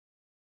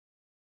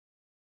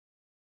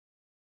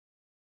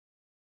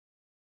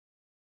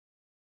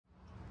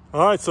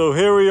All right, so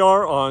here we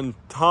are on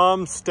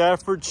Tom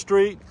Stafford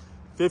Street,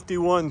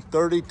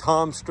 5130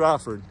 Tom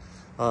Stafford.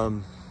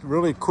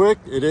 Really quick,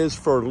 it is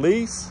for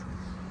lease.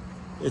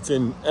 It's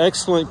in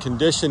excellent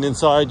condition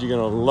inside. You're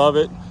gonna love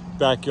it.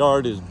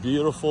 Backyard is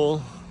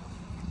beautiful.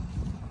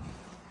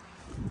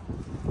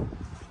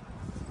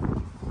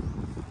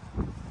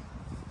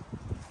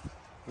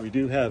 We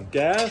do have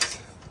gas.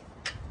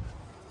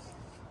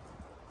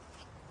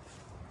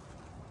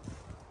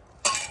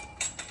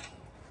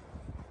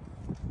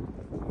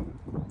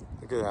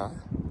 Look at that.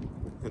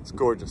 It's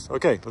gorgeous.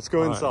 Okay, let's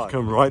go inside. Right,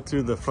 come right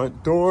through the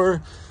front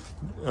door.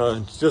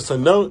 Just a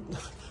note,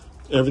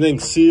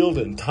 everything's sealed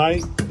and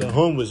tight. The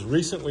home was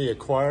recently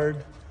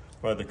acquired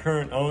by the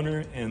current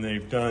owner, and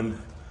they've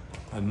done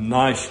a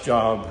nice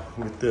job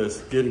with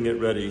this, getting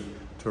it ready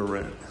to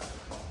rent.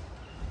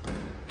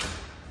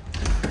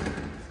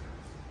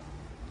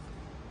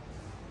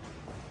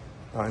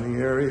 Dining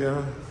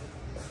area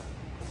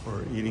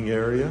or eating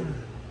area.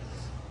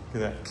 Look at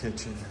that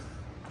kitchen.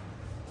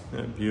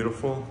 Isn't that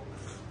beautiful?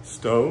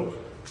 Stove,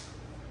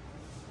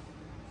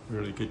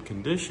 really good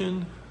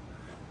condition,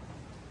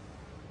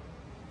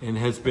 and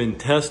has been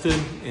tested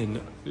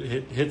and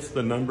it hits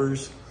the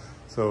numbers,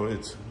 so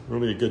it's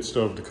really a good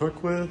stove to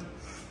cook with.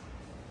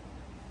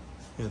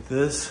 Get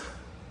this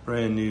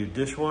brand new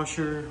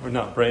dishwasher, or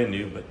not brand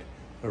new, but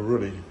a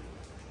really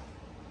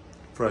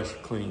fresh,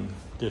 clean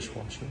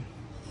dishwasher.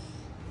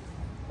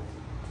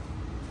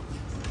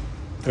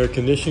 Air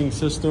conditioning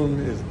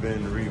system has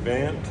been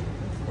revamped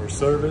or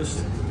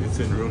serviced. It's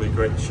in really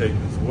great shape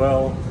as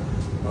well.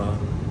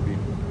 Be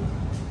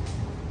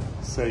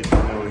safe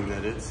knowing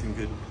that it's in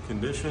good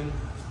condition.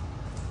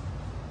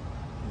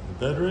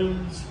 The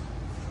bedrooms,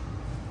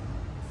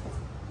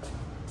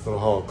 little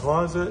hall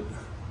closet,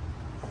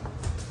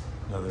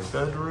 another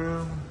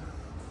bedroom,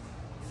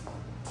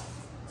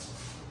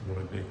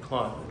 really big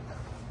closet.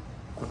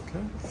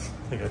 Okay,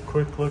 take a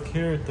quick look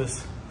here at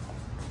this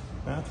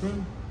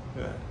bathroom.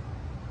 Look at that.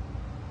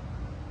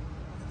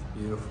 It's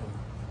beautiful.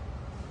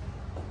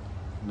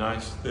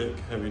 Nice, thick,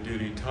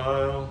 heavy-duty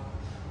tile.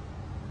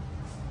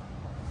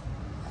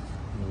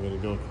 We're going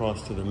to go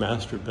across to the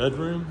master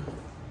bedroom.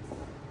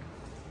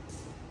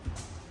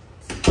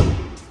 This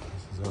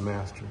is our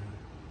master.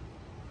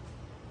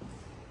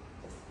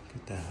 Look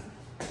at that.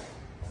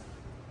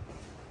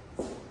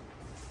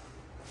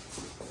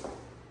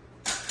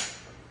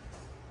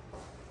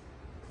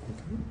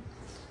 Okay.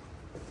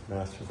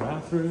 Master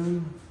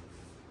bathroom.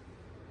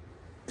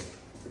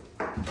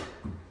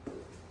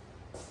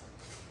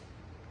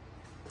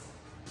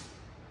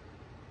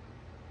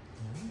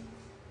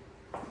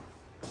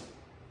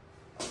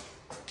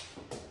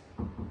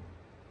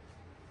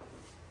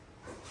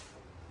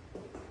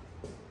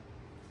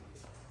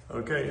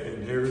 Okay,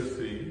 and here's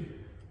the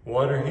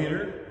water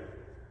heater.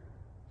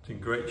 It's in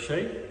great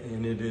shape,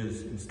 and it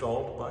is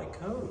installed by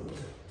code.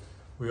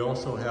 We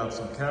also have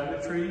some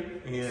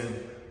cabinetry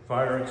and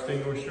fire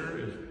extinguisher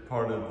as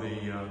part of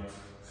the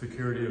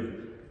security.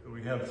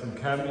 We have some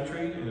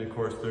cabinetry, and of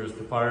course there's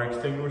the fire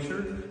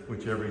extinguisher,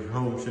 which every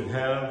home should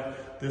have.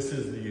 This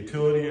is the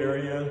utility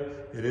area.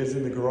 It is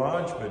in the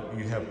garage, but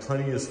you have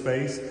plenty of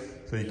space,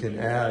 so you can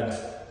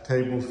add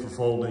tables for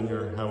folding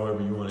or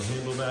however you want to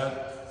handle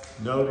that.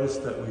 Notice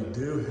that we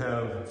do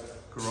have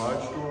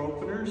garage door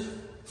openers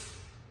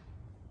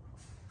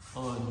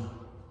on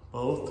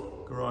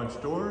both garage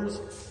doors,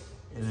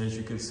 and as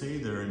you can see,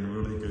 they're in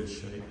really good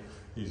shape.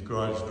 These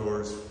garage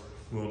doors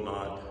will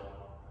not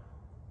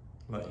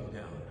let you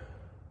down.